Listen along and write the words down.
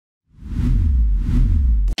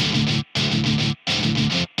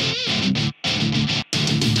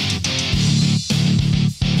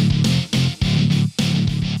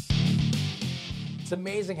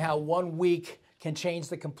amazing how 1 week can change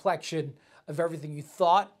the complexion of everything you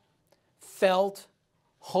thought, felt,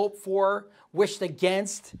 hoped for, wished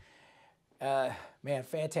against. Man,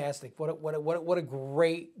 fantastic. What a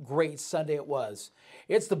great Sunday it was.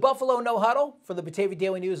 It's the Buffalo No-Huddle for the Batavia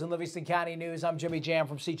Daily News and Livingston County News. I'm Jimi Jamm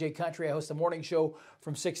from CJ Country. I host a morning show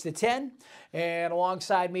from 6 to 10. And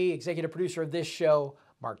alongside me, executive producer of this show,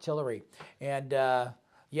 Marc Tillery. And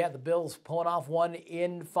yeah, the Bills pulling off one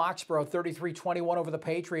in Foxborough, 33-21 over the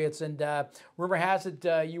Patriots. And rumor has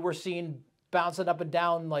it you were seen bouncing up and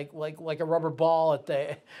down like a rubber ball at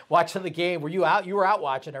the watching the game. Were you out? You were out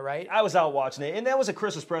watching it, right? I was out watching it, and that was a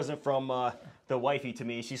Christmas present from the wifey to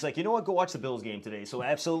me. She's like, you know what? Go watch the Bills game today. So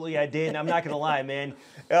absolutely, I did. And I'm not gonna lie, man.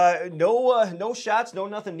 No shots, no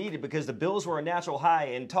nothing needed because the Bills were a natural high.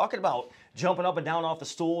 And talking about jumping up and down off the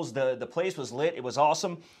stools, the place was lit. It was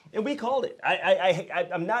awesome, and we called it.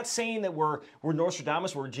 I'm not saying that we're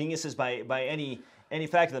Nostradamus, we're geniuses by any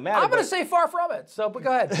fact of the matter. I'm going to say far from it. So, but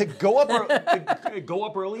go ahead. Go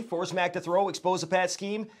up early, force Mac to throw, expose the Pat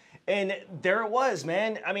scheme, and there it was,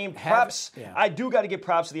 man. I mean, props. Yeah. I do got to give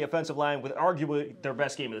props to the offensive line with arguably their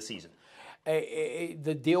best game of the season.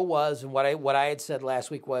 The deal was, and what I had said last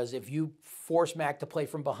week was, if you force Mac to play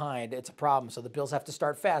from behind, it's a problem. So the Bills have to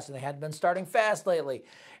start fast, and they hadn't been starting fast lately.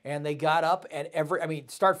 And they got up and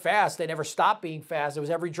start fast. They never stopped being fast. It was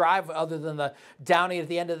every drive other than the downing at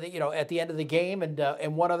the end of the game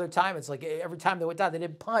and one other time. It's like every time they went down, they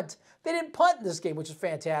didn't punt. They didn't punt in this game, which is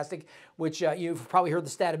fantastic. Which you've probably heard the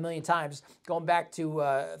stat a million times going back to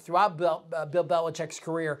throughout Bill Belichick's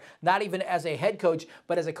career. Not even as a head coach,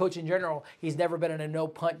 but as a coach in general, he's never been in a no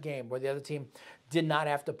punt game where the other team did not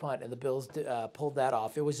have to punt, and the Bills pulled that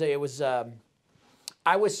off. I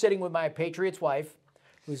was sitting with my Patriots wife,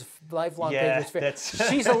 who's a lifelong Patriots fan.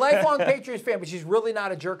 She's a lifelong Patriots fan, but she's really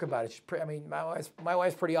not a jerk about it. My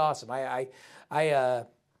wife's pretty awesome. I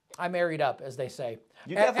married up, as they say.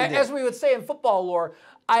 You definitely did. As we would say in football lore,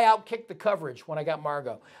 I outkicked the coverage when I got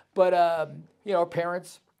Margot. But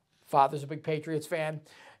parents, father's a big Patriots fan.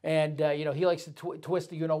 And he likes to twist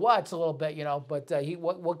the you-know-whats a little bit, but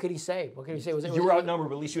what could he say? What could he say? You were outnumbered,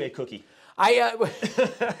 but at least you had Cookie.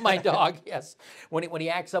 My dog, yes. When he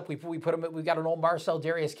acts up, we put him. We've got an old Marcel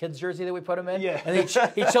Darius kids jersey that we put him in. Yeah. And he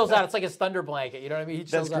chills out. It's like his thunder blanket. You know what I mean? He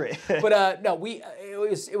chills That's great. out. But no,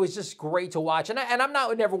 it was just great to watch. And I'm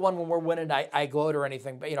not never one when we're winning. I gloat or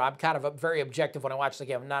anything. But I'm kind of very objective when I watch the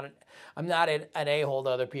game. I'm not an a-hole to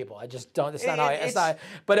other people. I just don't. It's not how. It's not.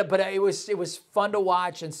 But it was fun to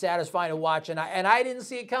watch and satisfying to watch. And I didn't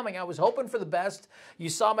see it coming. I was hoping for the best. You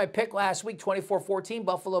saw my pick last week, 24-14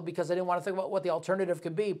 Buffalo, because I didn't want to think about what the alternative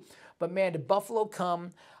could be. But man, did Buffalo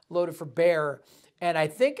come loaded for bear. And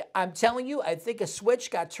I'm telling you, I think a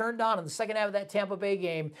switch got turned on in the second half of that Tampa Bay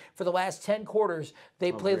game. For the last 10 quarters,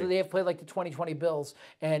 they have played like the 2020 Bills.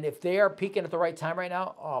 And if they are peaking at the right time right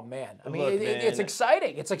now, oh man. I mean, it's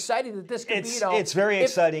exciting. It's exciting that this could be, It's very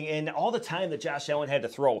exciting. And all the time that Josh Allen had to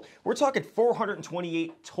throw, we're talking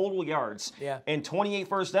 428 total yards and 28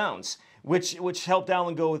 first downs, which helped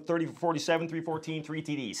Allen go 30 for 47, 314, 3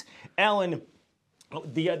 TDs. Allen,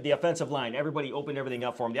 the offensive line, everybody opened everything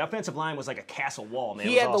up for him. The offensive line was like a castle wall, man.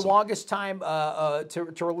 He had the longest time to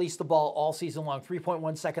release the ball all season long,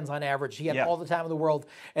 3.1 seconds on average. He had all the time in the world,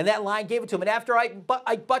 and that line gave it to him. And after Ike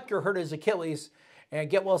Butker hurt his Achilles, and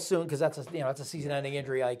get well soon because that's a season-ending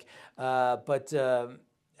injury, Ike. The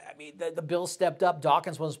Bills stepped up.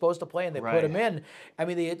 Dawkins wasn't supposed to play, and they put him in. I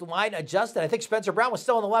mean, the line adjusted. I think Spencer Brown was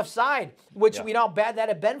still on the left side, which we know how bad that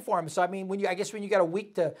had been for him. So, I mean, when you got a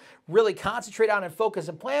week to really concentrate on and focus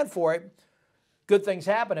and plan for it, good things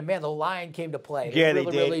happen. And, man, the line came to play. Yeah, they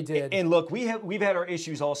really did. And, look, we've had our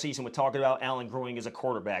issues all season with talking about Allen growing as a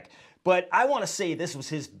quarterback. But I want to say this was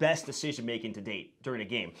his best decision-making to date during a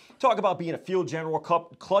game. Talk about being a field general,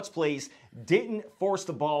 clutch plays, didn't force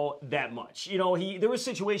the ball that much. There were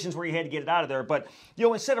situations where he had to get it out of there, but,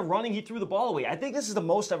 instead of running, he threw the ball away. I think this is the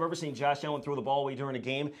most I've ever seen Josh Allen throw the ball away during a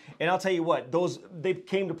game. And I'll tell you what, they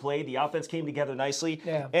came to play. The offense came together nicely.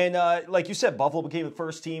 Yeah. And like you said, Buffalo became the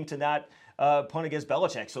first team to not punt against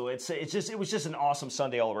Belichick. So it was just an awesome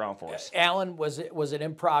Sunday all around for us. Allen was an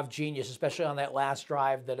improv genius, especially on that last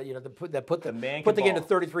drive that put the game to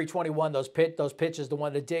 33-21. Those pitches, the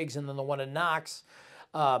one to Diggs and then the one to Knox.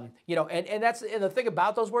 And the thing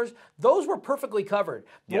about those were perfectly covered.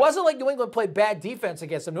 It wasn't like New England played bad defense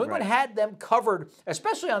against them. New England had them covered,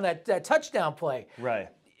 especially on that touchdown play. Right.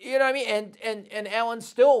 You know what I mean? And Allen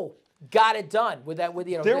still got it done with that.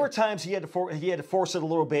 There were times he had to force it a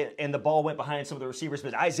little bit, and the ball went behind some of the receivers.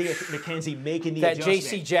 But Isaiah McKenzie making the adjustment. That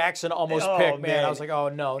J.C. Jackson almost pick, man. I was like, oh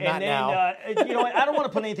no, not now. I don't want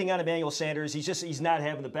to put anything on Emmanuel Sanders. He's not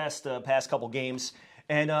having the best past couple games.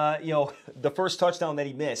 And, the first touchdown that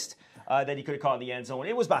he missed, that he could have caught in the end zone,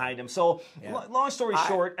 it was behind him. So, long story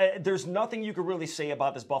short, there's nothing you could really say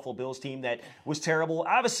about this Buffalo Bills team that was terrible.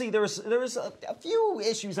 Obviously, there was a few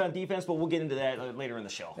issues on defense, but we'll get into that later in the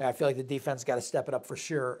show. Yeah, I feel like the defense got to step it up for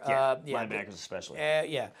sure. Linebackers especially.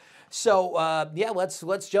 Yeah. So,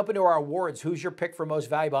 let's jump into our awards. Who's your pick for most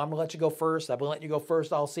valuable? I'm going to let you go first. I've been letting you go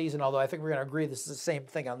first all season, although I think we're going to agree this is the same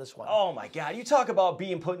thing on this one. Oh, my God. You talk about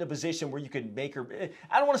being put in a position where you could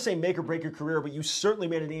I don't want to say make or break your career, but you certainly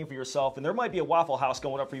made a name for yourself, and there might be a Waffle House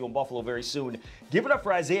going up for you in Buffalo very soon. Give it up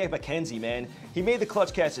for Isaiah McKenzie, man. He made the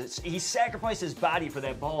clutch catches. He sacrificed his body for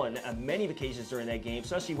that ball on many occasions during that game,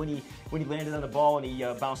 especially when he landed on the ball and he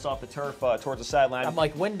bounced off the turf towards the sideline. I'm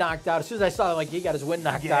like, wind knocked out. As soon as I saw him, like, he got his wind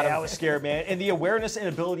knocked out. Yeah, I was scared, man. And the awareness and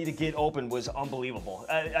ability to get open was unbelievable.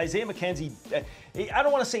 Isaiah McKenzie, I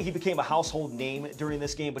don't want to say he became a household name during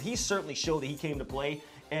this game, but he certainly showed that he came to play.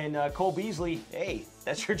 And Cole Beasley, hey,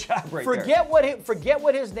 that's your job right there. Forget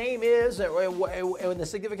what his name is and the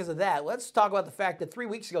significance of that. Let's talk about the fact that 3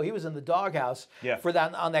 weeks ago he was in the doghouse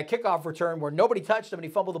on that kickoff return where nobody touched him and he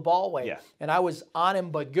fumbled the ball away. Yeah. And I was on him,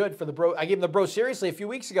 but good for the bro. I gave him the bro seriously a few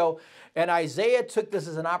weeks ago, and Isaiah took this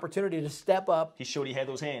as an opportunity to step up. He showed he had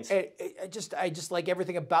those hands. I just like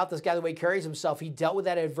everything about this guy, the way he carries himself. He dealt with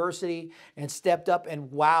that adversity and stepped up, and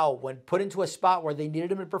wow, when put into a spot where they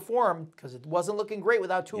needed him to perform, because it wasn't looking great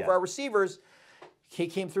without two of our receivers, he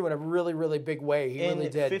came through in a really, really big way. He really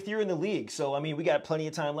did. Fifth year in the league. So, I mean, we got plenty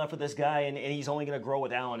of time left with this guy, and he's only going to grow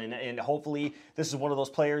with Allen. And hopefully this is one of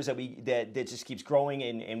those players that just keeps growing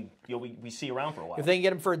and we see around for a while. If they can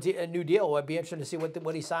get him for a new deal, it'd be interesting to see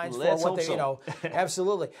what he signs for.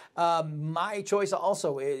 Absolutely. My choice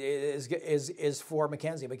also is for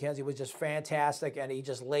McKenzie. McKenzie was just fantastic, and he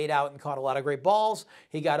just laid out and caught a lot of great balls.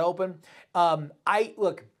 He got open.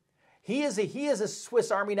 He is a Swiss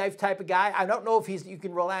Army knife type of guy. I don't know if you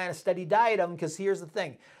can rely on a steady diet of him, because here's the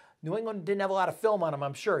thing. New England didn't have a lot of film on him,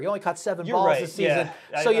 I'm sure. He only caught 7 balls this season.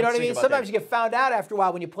 Yeah. So you know what I mean? Sometimes you get found out after a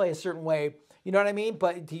while when you play a certain way. You know what I mean?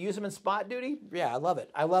 But to use him in spot duty, yeah, I love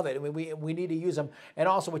it. I mean, we need to use him. And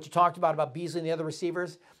also what you talked about Beasley and the other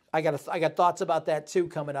receivers, I got thoughts about that too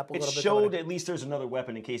coming up a little bit. It showed at least there's another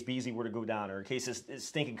weapon in case Beasley were to go down, or in case this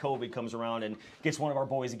stinking COVID comes around and gets one of our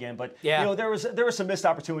boys again. But there were some missed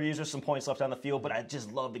opportunities. There's some points left on the field, but I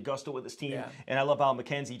just love the gusto with this team, and I love how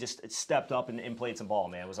McKenzie just stepped up and played some ball.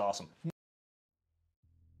 Man, it was awesome.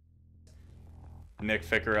 Nick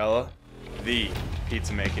Ficarella, the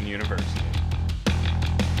pizza making university.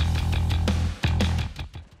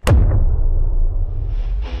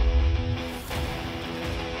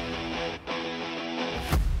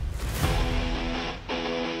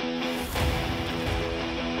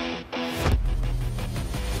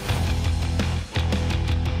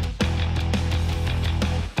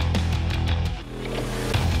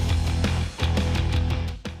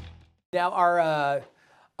 Now,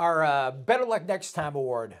 our Better Luck Next Time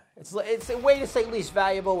award. It's a way to say least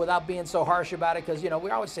valuable without being so harsh about it, because,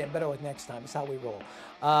 we're always saying better luck next time. It's how we roll.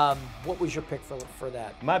 What was your pick for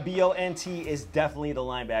that? My BLNT is definitely the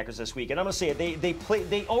linebackers this week. And I'm going to say it.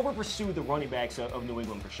 They over-pursued the running backs of New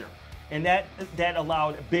England for sure. And that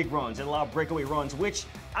allowed big runs. It allowed breakaway runs, which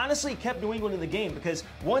honestly kept New England in the game, because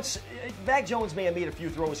once Mac Jones may have made a few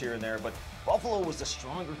throws here and there, but Buffalo was the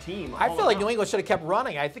stronger team. I feel like New England should have kept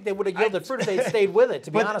running. I think they would have yielded fruit if they stayed with it,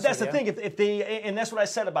 to be honest with you. But that's the thing. If they, and that's what I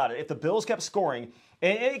said about it. If the Bills kept scoring,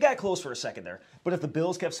 and it got close for a second there, but if the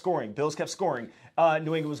Bills kept scoring, New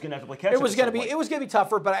England was going to have to play catch up. It was going to be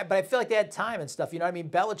tougher, but I feel like they had time and stuff. You know what I mean?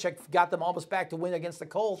 Belichick got them almost back to win against the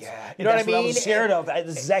Colts. Yeah, you know what I mean? What I was scared of. That's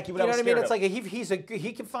exactly what I was scared of. It's like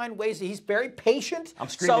he can find ways. He's very patient. I'm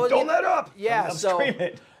screaming, don't let up. Yeah, I'm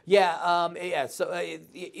screaming. Yeah, So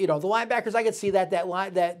the linebackers, I could see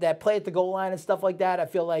that play at the goal line and stuff like that. I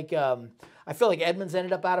feel like Edmonds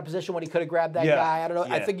ended up out of position when he could have grabbed that guy. I don't know.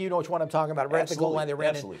 Yeah. I think you know which one I'm talking about. Right at the goal line, they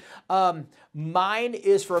ran in. Mine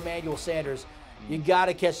is for Emmanuel Sanders. You got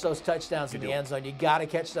to catch those touchdowns in the end zone. You got to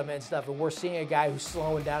catch them and stuff. And we're seeing a guy who's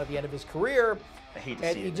slowing down at the end of his career. I hate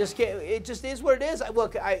to see it. It just is what it is.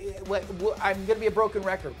 Look, I'm going to be a broken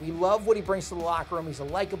record. We love what he brings to the locker room. He's a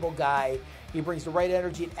likable guy. He brings the right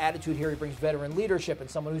energy and attitude here. He brings veteran leadership and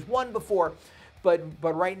someone who's won before. But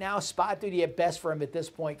right now, spot duty at best for him at this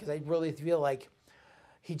point, because I really feel like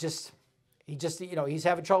he He just, he's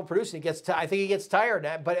having trouble producing. I think he gets tired.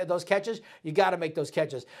 But those catches, you got to make those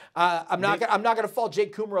catches. I'm not going to fault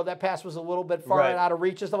Jake Kummerow. That pass was a little bit far and out of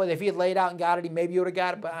reach. If he had laid out and got it, he maybe would have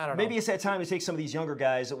got it. But I don't know. Maybe it's that time to take some of these younger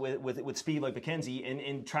guys with speed like McKenzie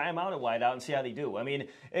and try them out at wide out and see how they do. I mean,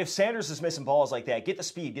 if Sanders is missing balls like that, get the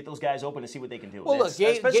speed, get those guys open and see what they can do. Well, look,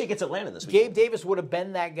 especially against Atlanta this week. Gabe Davis would have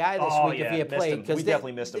been that guy this week if he had played. We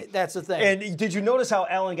definitely missed him. That's the thing. And did you notice how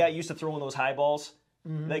Allen got used to throwing those high balls?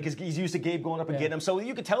 Because he's used to Gabe going up and getting them, so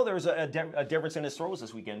you could tell there was a difference in his throws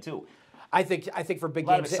this weekend too. I think for big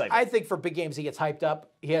games, he gets hyped up.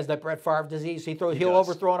 He has that Brett Favre disease. He'll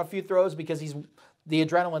overthrow on a few throws because the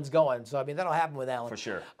adrenaline's going. So I mean that'll happen with Allen for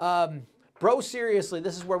sure. Bro, seriously,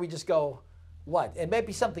 this is where we just go. What? It may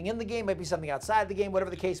be something in the game, maybe something outside the game, whatever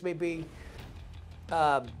the case may be.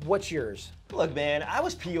 What's yours? Look, man, I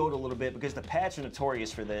was PO'd a little bit because the Pats are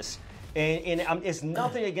notorious for this. And it's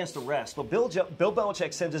nothing against the refs, but Bill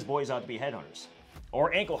Belichick sends his boys out to be headhunters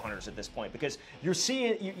or ankle hunters at this point because you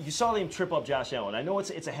saw them trip up Josh Allen. I know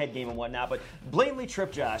it's a head game and whatnot, but blatantly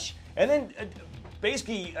trip Josh. And then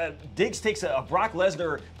basically Diggs takes a Brock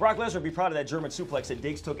Lesnar. Brock Lesnar would be proud of that German suplex that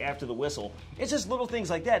Diggs took after the whistle. It's just little things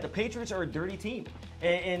like that. The Patriots are a dirty team.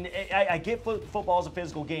 And I get football is a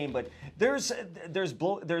physical game, but there's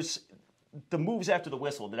the moves after the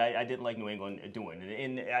whistle that I didn't like New England doing.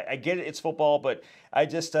 And I get it, it's football, but I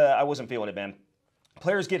just I wasn't feeling it, man.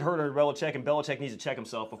 Players get hurt under Belichick, and Belichick needs to check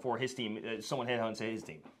himself before his team, someone headhunts his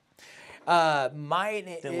team.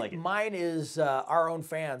 Mine is our own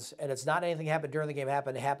fans, and it's not anything happened during the game. It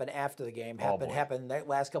happened after the game. Happened that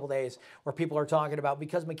last couple days where people are talking about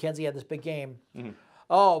because McKenzie had this big game.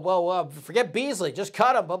 Oh, well, forget Beasley. Just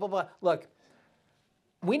cut him, blah, blah, blah. Look,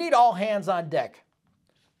 we need all hands on deck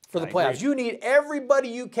for the playoffs. You need everybody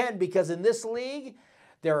you can because in this league,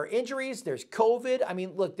 there are injuries, there's COVID. I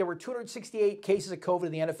mean, look, there were 268 cases of COVID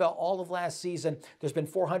in the NFL all of last season. There's been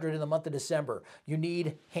 400 in the month of December. You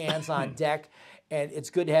need hands on deck, and it's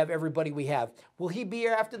good to have everybody we have. Will he be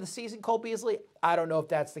here after the season, Cole Beasley? I don't know if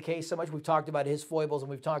that's the case so much. We've talked about his foibles, and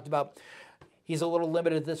we've talked about he's a little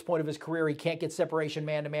limited at this point of his career. He can't get separation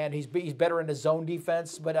man-to-man. He's better in his zone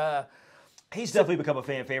defense, but he's definitely become a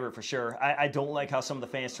fan favorite for sure. I don't like how some of the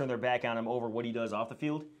fans turn their back on him over what he does off the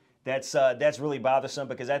field. That's really bothersome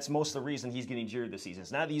because that's most of the reason he's getting jeered this season.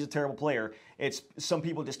 It's not that he's a terrible player. It's some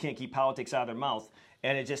people just can't keep politics out of their mouth,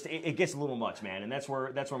 and it gets a little much, man. And that's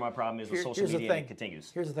where my problem is with social media. And it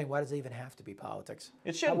continues. Here's the thing: why does it even have to be politics?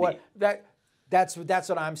 It shouldn't be. That's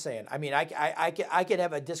what I'm saying. I mean, I can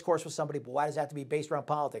have a discourse with somebody, but why does it have to be based around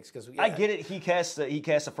politics? Because I get it. He cast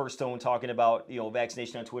the first stone talking about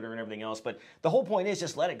vaccination on Twitter and everything else, but the whole point is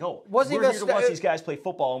just let it go. We're here to watch these guys play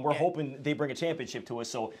football, and we're hoping they bring a championship to us.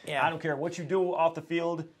 So I don't care what you do off the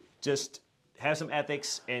field, just have some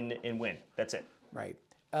ethics and win. That's it. Right.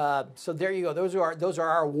 So there you go. Those are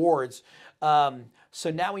our awards.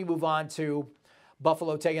 So now we move on to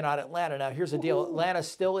Buffalo taking on Atlanta. Now, here's the deal. Atlanta's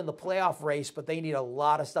still in the playoff race, but they need a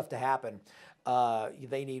lot of stuff to happen.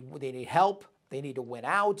 They need help. They need to win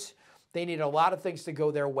out. They need a lot of things to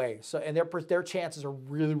go their way. So, and their chances are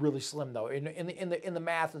really, really slim, though. In the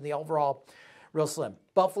math and the overall, real slim.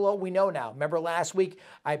 Buffalo, we know now. Remember last week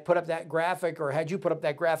I put up that graphic, or had you put up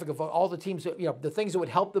that graphic of all the teams, the things that would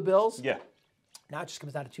help the Bills? Yeah. Now it just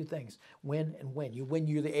comes down to two things: win and win. You win,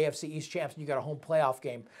 you're the AFC East champs, and you got a home playoff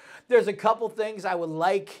game. There's a couple things I would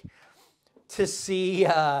like to see.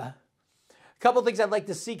 A couple things I'd like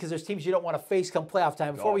to see because there's teams you don't want to face come playoff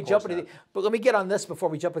time. Before we jump into but let me get on this before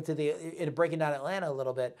we jump into breaking down Atlanta a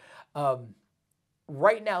little bit.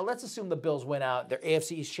 Right now, let's assume the Bills win out. They're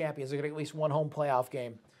AFC East champions. They're going to get at least one home playoff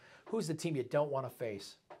game. Who's the team you don't want to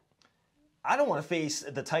face? I don't want to face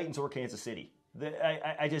the Titans or Kansas City.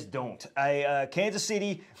 I just don't. Kansas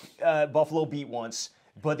City, Buffalo beat once,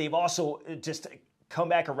 but they've also just come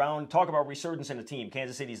back around. Talk about resurgence in the team.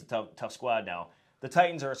 Kansas City's a tough squad now. The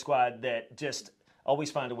Titans are a squad that just always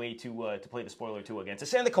find a way to play the spoiler two against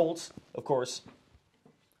us. And the Colts, of course.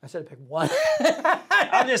 I said pick one.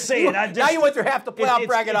 I'm just saying. Now you went through half the playoff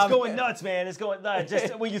bracket. It's going nuts, man. It's going nuts.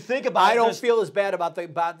 Just when you think about it. I don't feel as bad about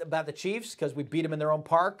the Chiefs because we beat them in their own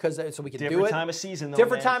park so we can do it. Different time of season, though,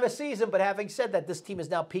 Different time of season, but having said that, this team is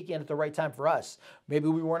now peaking at the right time for us. Maybe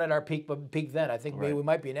we weren't at our peak then. I think maybe we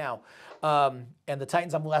might be now. And the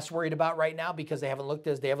Titans I'm less worried about right now because they haven't looked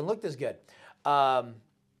as good.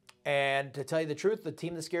 And to tell you the truth, the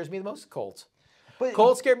team that scares me the most is the Colts. But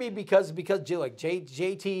Colts scare me because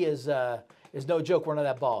JT is no joke running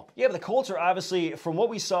that ball. Yeah, but the Colts are obviously, from what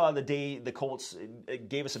we saw the day the Colts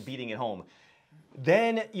gave us a beating at home.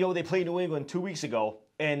 Then they played New England 2 weeks ago,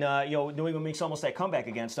 And, New England makes almost that comeback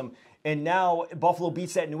against them. And now Buffalo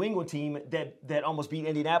beats that New England team that almost beat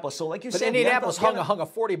Indianapolis. So like you said, Indianapolis hung a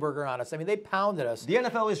 40 burger on us. I mean, they pounded us. The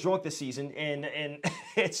NFL is drunk this season, and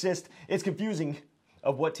it's confusing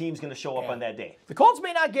of what team's going to show up on that day. The Colts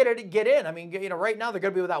may not get in. I mean, right now they're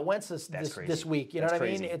going to be without Wentz this week. You know what I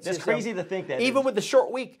mean? It's crazy to think that. Even with the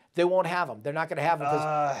short week, they won't have them. They're not going to have them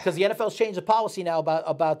because the NFL's changed the policy now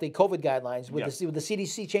about the COVID guidelines with the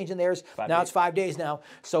CDC changing theirs. It's 5 days now.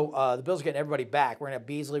 So the Bills are getting everybody back. We're going to have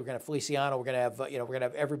Beasley. We're going to have Feliciano. We're going to have we're going to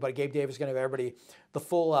have everybody. Gabe Davis is going to have everybody. The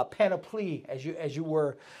full panoply as you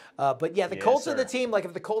were. But yeah, the Colts are the team. Like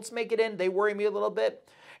if the Colts make it in, they worry me a little bit.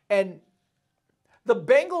 And the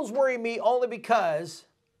Bengals worry me only because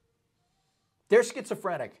they're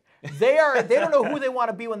schizophrenic. They don't know who they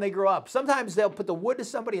want to be when they grow up. Sometimes they'll put the wood to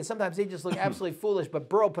somebody, and sometimes they just look absolutely foolish. But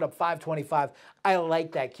Burrow put up 525. I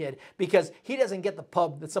like that kid because he doesn't get the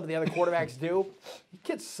pub that some of the other quarterbacks do. The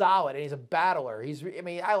kid's solid, and he's a battler. He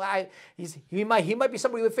might be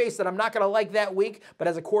somebody we face that I'm not going to like that week. But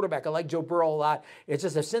as a quarterback, I like Joe Burrow a lot. It's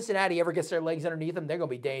just if Cincinnati ever gets their legs underneath them, they're going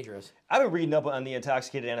to be dangerous. I've been reading up on the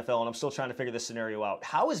intoxicated NFL, and I'm still trying to figure this scenario out.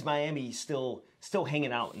 How is Miami still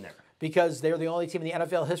hanging out in there? Because they're the only team in the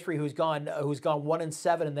NFL history who's gone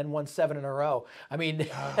 1-7 and then won 7 in a row. I mean,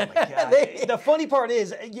 oh my God. The funny part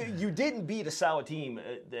is you didn't beat a solid team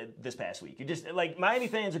this past week. You just Miami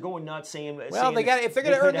fans are going nuts saying if they're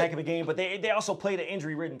going to earn a heck of a game, but they also played an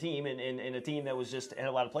injury-ridden team and a team that was just had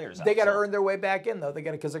a lot of players out. They got to earn their way back in though.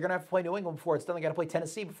 Because they're going to have to play New England before it's done. They got to play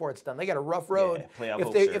Tennessee before it's done. They got a rough road. Yeah,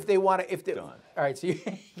 if they want to. All right, so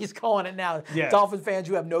he's calling it now. Yeah. Dolphins fans,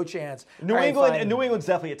 you have no chance. New England's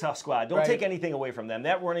definitely a tough squad. Don't take anything away from them.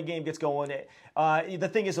 That running game gets going. The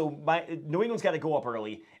thing is, New England's got to go up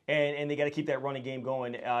early, and they got to keep that running game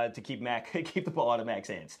going to keep the ball out of Mac's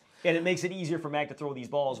hands. And it makes it easier for Mac to throw these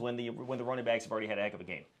balls when the running backs have already had a heck of a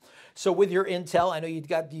game. So with your intel, I know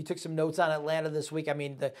you took some notes on Atlanta this week. I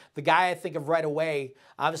mean, the guy I think of right away,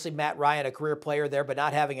 obviously Matt Ryan, a career player there, but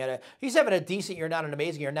not having he's having a decent year, not an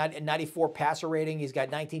amazing year. 94 passer rating. He's got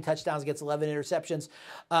 19 touchdowns, gets 11 interceptions.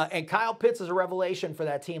 And Kyle Pitts is a revelation for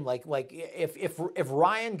that team. Like if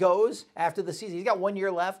Ryan goes after the season, he's got 1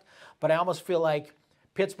 year left, but I almost feel like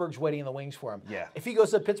Pittsburgh's waiting in the wings for him. Yeah. If he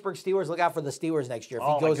goes to the Pittsburgh Steelers, look out for the Steelers next year. If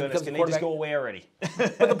he goes my goodness, can they just go away already?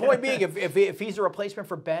 But the point being, if he's a replacement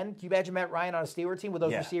for Ben, can you imagine Matt Ryan on a Steelers team with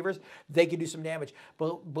those receivers? They could do some damage.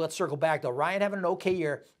 But let's circle back, though. Ryan having an okay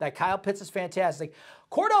year. That Kyle Pitts is fantastic.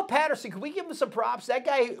 Cordell Patterson, can we give him some props? That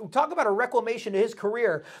guy, talk about a reclamation to his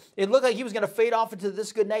career. It looked like he was going to fade off into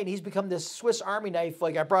this good night, and he's become this Swiss Army knife.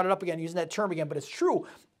 Like I brought it up again, using that term again, but it's true.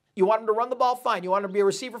 You want him to run the ball, fine. You want him to be a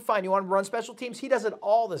receiver, fine. You want him to run special teams, he does it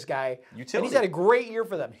all, this guy. Utility. And he's had a great year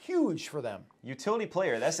for them. Huge for them. Utility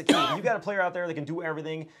player. That's the key. You got a player out there that can do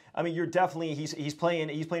everything. I mean, you're definitely he's playing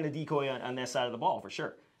a decoy on that side of the ball for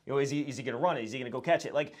sure. Is he going to run it? Is he going to go catch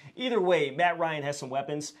it? Like either way, Matt Ryan has some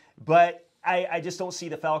weapons, but I just don't see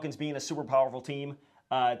the Falcons being a super powerful team.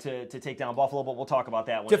 To take down Buffalo, but we'll talk about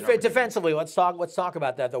that one. Defensively, let's talk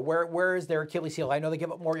about that though. Where is their Achilles heel? I know they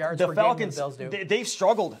give up more yards per Falcons, game than the Bills do. They've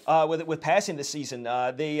struggled with passing this season.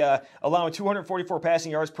 They allowing 244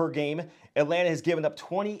 passing yards per game. Atlanta has given up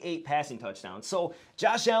 28 passing touchdowns. So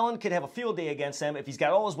Josh Allen could have a field day against them if he's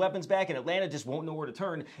got all his weapons back, and Atlanta just won't know where to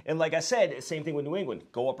turn. And like I said, same thing with New England.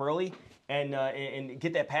 Go up early and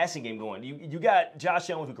get that passing game going. You got Josh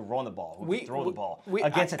Allen who can run the ball, who can throw the ball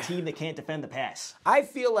against a team that can't defend the pass. I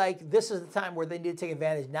feel like this is the time where they need to take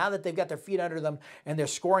advantage. Now that they've got their feet under them and they're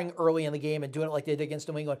scoring early in the game and doing it like they did against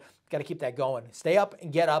New England, got to keep that going. Stay up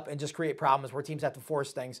and get up and just create problems where teams have to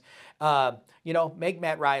force things. Make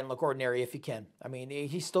Matt Ryan look ordinary if you can. I mean,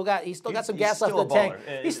 he's still got some gas left in the tank.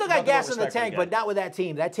 He's still got gas in the tank, but not with that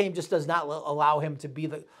team. That team just does not allow him to be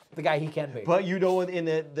the guy he can be. But in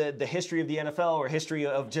the history of the NFL or history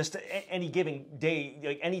of just any given day,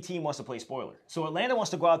 like any team wants to play spoiler. So Atlanta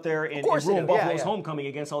wants to go out there and ruin Buffalo's homecoming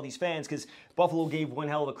against all these fans because Buffalo gave one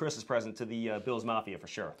hell of a Christmas present to the Bills Mafia for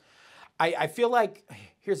sure. I feel like,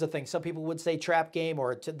 here's the thing, some people would say trap game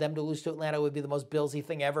or to them to lose to Atlanta would be the most Billsy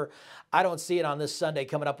thing ever. I don't see it on this Sunday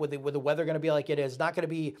coming up with the weather going to be like it is. Not going to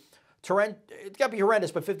be it's got to be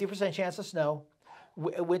horrendous, but 50% chance of snow.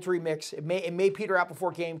 Wintry mix. It may peter out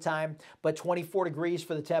before game time, but 24 degrees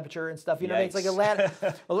for the temperature and stuff. You know what I mean? It's like Atlanta.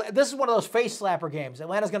 This is one of those face slapper games.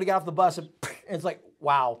 Atlanta's going to get off the bus and it's like,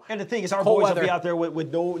 wow. And the thing is, our boys will be out there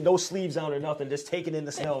with no sleeves on or nothing, just taking in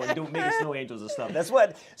the snow and making snow angels and stuff.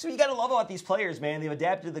 So you got to love about these players, man. They've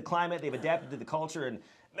adapted to the climate, they've adapted to the culture, and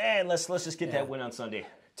man, let's just get that win on Sunday.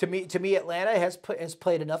 To me, Atlanta has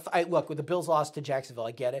played enough. Look, with the Bills lost to Jacksonville,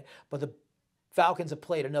 I get it, but the Falcons have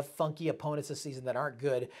played enough funky opponents this season that aren't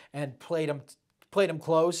good and played them played them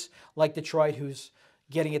close, like Detroit, who's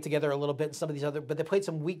getting it together a little bit, and some of these other, but they played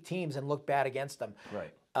some weak teams and looked bad against them.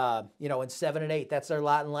 Right. In 7 and 8, that's their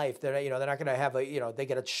lot in life. They're not going to have they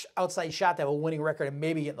get an outside shot to have a winning record and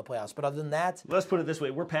maybe get in the playoffs. But other than that, let's put it this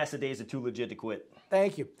way: we're past the days of too legit to quit.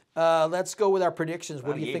 Thank you. Let's go with our predictions.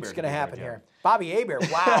 What do you think is going to happen here? Bobby Hebert,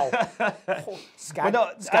 wow.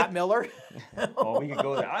 Scott Miller. Oh, we could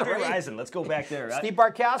go there. Andre Rison, let's go back there. Steve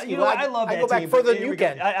Bartkowski. I love that I go back team, further than you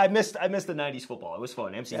can. I missed the '90s football. It was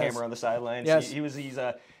fun. MC Hammer on the sidelines. Yes.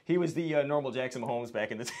 He was the normal Jackson Mahomes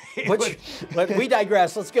back in the day. But we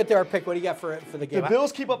digress. Let's get to our pick. What do you got for the game? The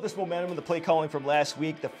Bills keep up this momentum in the play calling from last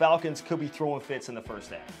week. The Falcons could be throwing fits in the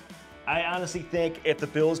first half. I honestly think if the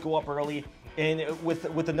Bills go up early, and with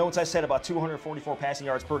the notes I said about 244 passing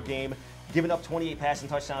yards per game, giving up 28 passing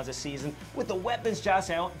touchdowns this season, with the weapons Josh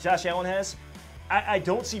Allen has, I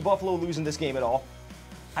don't see Buffalo losing this game at all.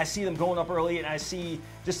 I see them going up early, and I see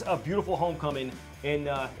just a beautiful homecoming in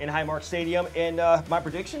Highmark Stadium. And my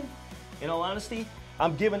prediction, in all honesty,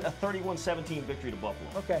 I'm giving a 31-17 victory to Buffalo.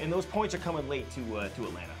 Okay. And those points are coming late to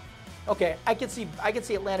Atlanta. Okay, I can see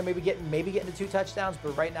Atlanta maybe getting to 2 touchdowns,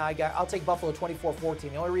 but right now I'll take Buffalo 24-14.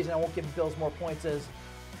 The only reason I won't give the Bills more points is,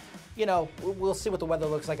 we'll see what the weather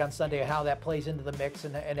looks like on Sunday and how that plays into the mix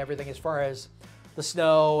and everything as far as the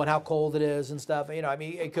snow and how cold it is and stuff.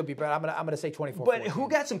 It could be, but I'm gonna say 24-14. But who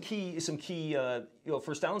got some key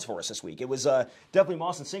first downs for us this week? It was definitely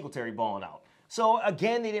Moss and Singletary balling out. So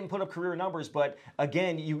again, they didn't put up career numbers, but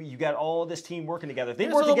again, you got all this team working together. If they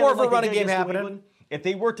work together like they did against New England, if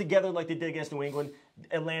they work together like they did against New England,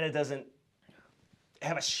 Atlanta doesn't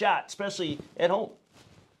have a shot, especially at home.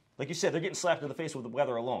 Like you said, they're getting slapped in the face with the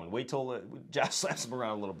weather alone. Wait till Josh slaps them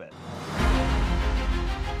around a little bit.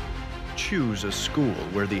 Choose a school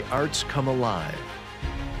where the arts come alive,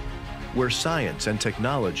 where science and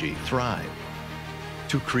technology thrive,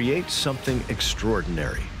 to create something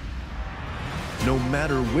extraordinary. No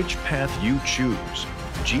matter which path you choose,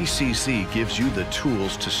 GCC gives you the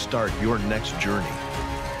tools to start your next journey.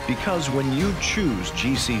 Because when you choose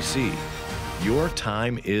GCC, your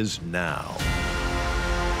time is now.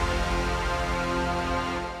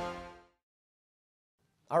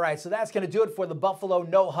 All right, so that's going to do it for the Buffalo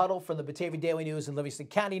No-Huddle from the Batavia Daily News and Livingston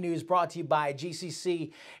County News, brought to you by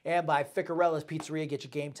GCC and by Ficarella's Pizzeria. Get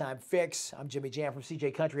your game time fix. I'm Jimi Jamm from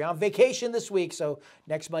CJ Country. I'm on vacation this week, so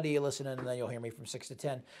next Monday you're listening, and then you'll hear me from 6 to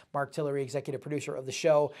 10. Marc Tillery, executive producer of the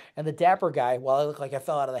show, and the dapper guy. Well, I look like I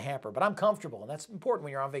fell out of the hamper, but I'm comfortable, and that's important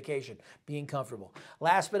when you're on vacation, being comfortable.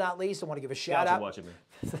 Last but not least, I want to give a shout-out. Watching me.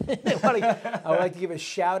 I would like to give a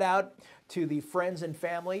shout-out to the friends and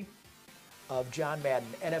family of John Madden,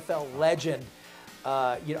 NFL legend.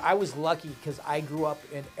 I was lucky because I grew up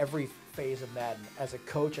in every phase of Madden. As a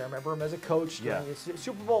coach, I remember him as a coach. Yeah.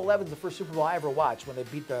 Super Bowl 11 is the first Super Bowl I ever watched when they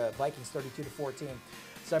beat the Vikings 32-14.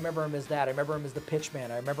 So I remember him as that. I remember him as the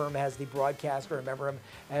pitchman. I remember him as the broadcaster. I remember him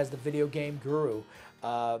as the video game guru.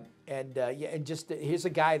 And just here's a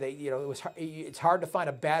guy that it's hard to find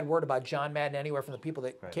a bad word about John Madden anywhere from the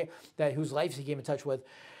people that whose lives he came in touch with.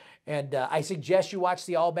 And I suggest you watch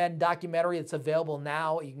the All Madden documentary. It's available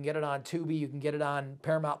now. You can get it on Tubi. You can get it on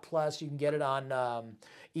Paramount Plus. You can get it on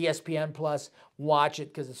ESPN Plus. Watch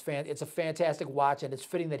it because it's a fantastic watch, and it's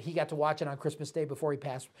fitting that he got to watch it on Christmas Day before he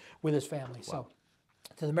passed with his family. Wow. So,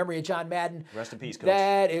 to the memory of John Madden. Rest in peace, Coach.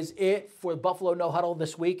 That is it for Buffalo No-Huddle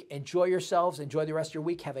this week. Enjoy yourselves. Enjoy the rest of your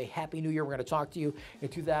week. Have a happy New Year. We're going to talk to you in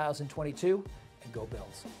 2022. And go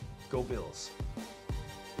Bills. Go Bills.